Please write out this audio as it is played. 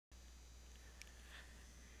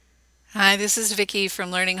Hi, this is Vicki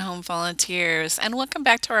from Learning Home Volunteers, and welcome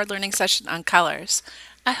back to our learning session on colors.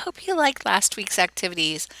 I hope you liked last week's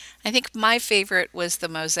activities. I think my favorite was the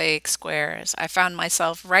mosaic squares. I found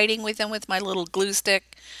myself writing with them with my little glue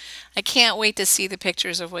stick. I can't wait to see the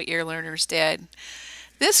pictures of what your learners did.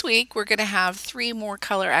 This week, we're going to have three more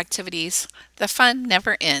color activities. The fun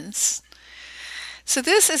never ends. So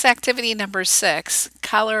this is activity number 6,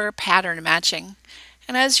 color pattern matching.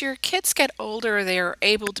 And as your kids get older, they are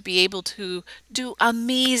able to do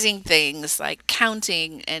amazing things like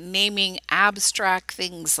counting and naming abstract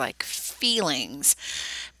things like feelings,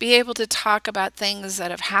 be able to talk about things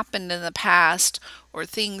that have happened in the past or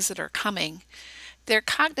things that are coming. Their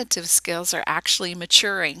cognitive skills are actually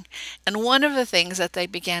maturing, and one of the things that they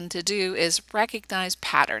begin to do is recognize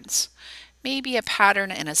patterns. Maybe a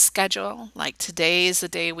pattern in a schedule, like today is the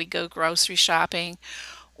day we go grocery shopping,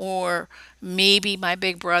 or maybe my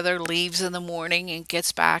big brother leaves in the morning and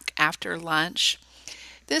gets back after lunch.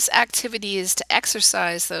 This activity is to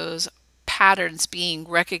exercise those patterns being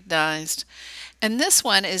recognized. And this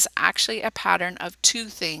one is actually a pattern of two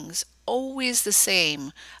things, always the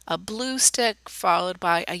same, a blue stick followed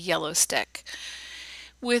by a yellow stick.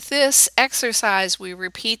 With this exercise, we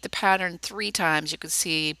repeat the pattern 3 times. You can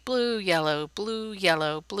see blue, yellow, blue,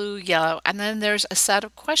 yellow, blue, yellow, and then there's a set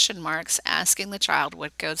of question marks asking the child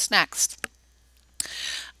what goes next.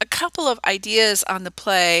 A couple of ideas on the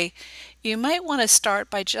play. You might want to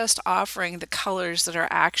start by just offering the colors that are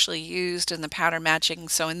actually used in the pattern matching.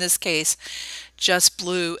 So in this case, just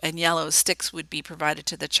blue and yellow sticks would be provided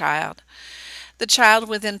to the child. The child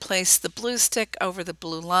would then place the blue stick over the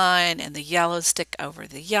blue line and the yellow stick over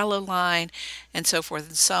the yellow line, and so forth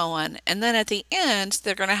and so on. And then at the end,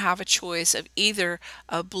 they're going to have a choice of either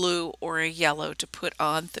a blue or a yellow to put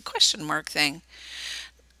on the question mark thing.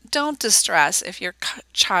 Don't distress if your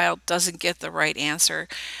child doesn't get the right answer.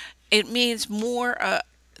 It means more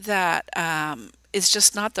that it's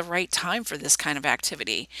just not the right time for this kind of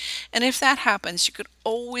activity. And if that happens, you could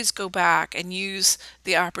always go back and use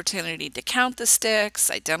the opportunity to count the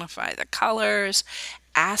sticks, identify the colors,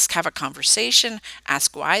 have a conversation,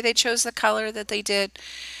 ask why they chose the color that they did.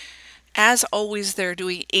 As always, they're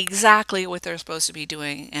doing exactly what they're supposed to be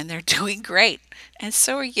doing, and they're doing great. And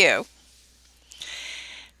so are you.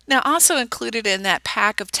 Now, also included in that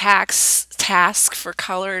pack of tasks for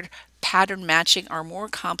colored pattern matching are more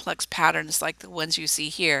complex patterns like the ones you see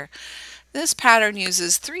here. This pattern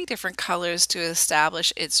uses 3 different colors to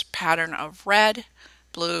establish its pattern of red,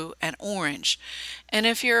 blue, and orange. And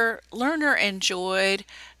if your learner enjoyed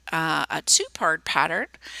a 2-part pattern,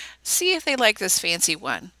 see if they like this fancy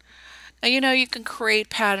one. Now, you can create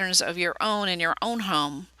patterns of your own in your own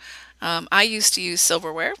home. I used to use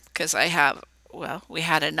silverware because we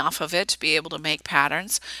had enough of it to be able to make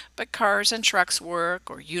patterns, but cars and trucks work,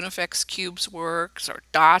 or Unifix cubes works, or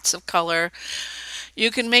dots of color.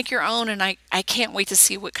 You can make your own, and I can't wait to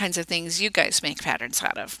see what kinds of things you guys make patterns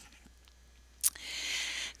out of.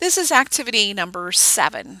 This is activity number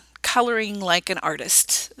 7, coloring like an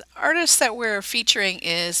artist. The artist that we're featuring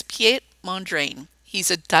is Piet Mondrian. He's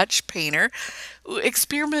a Dutch painter who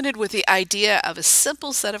experimented with the idea of a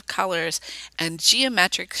simple set of colors and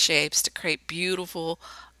geometric shapes to create beautiful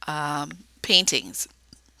paintings.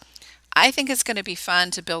 I think it's going to be fun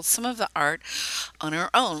to build some of the art on our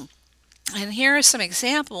own. And here are some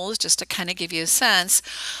examples just to kind of give you a sense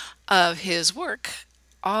of his work,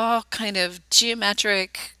 all kind of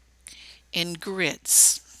geometric in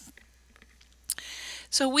grids.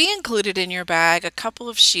 So we included in your bag a couple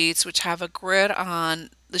of sheets which have a grid on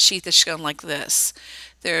the sheet that's shown like this.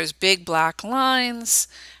 There's big black lines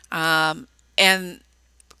and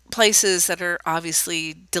places that are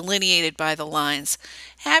obviously delineated by the lines.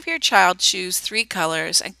 Have your child choose 3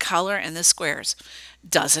 colors and color in the squares.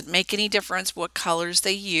 Doesn't make any difference what colors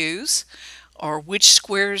they use or which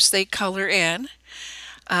squares they color in.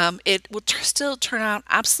 It will still turn out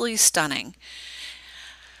absolutely stunning.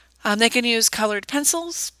 They can use colored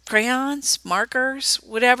pencils, crayons, markers,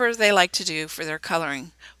 whatever they like to do for their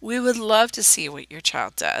coloring. We would love to see what your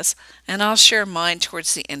child does, and I'll share mine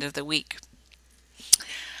towards the end of the week.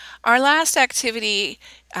 Our last activity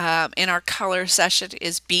in our color session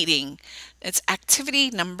is beading. It's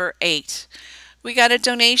activity number 8. We got a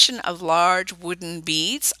donation of large wooden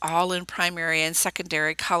beads, all in primary and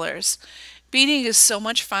secondary colors. Beading is so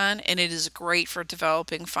much fun, and it is great for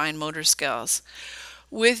developing fine motor skills.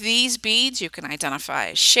 With these beads, you can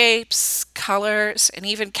identify shapes, colors, and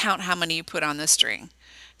even count how many you put on the string.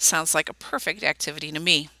 Sounds like a perfect activity to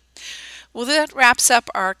me. Well, that wraps up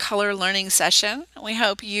our color learning session. We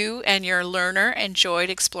hope you and your learner enjoyed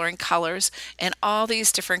exploring colors in all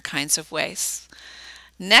these different kinds of ways.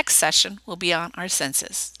 Next session will be on our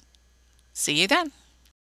senses. See you then.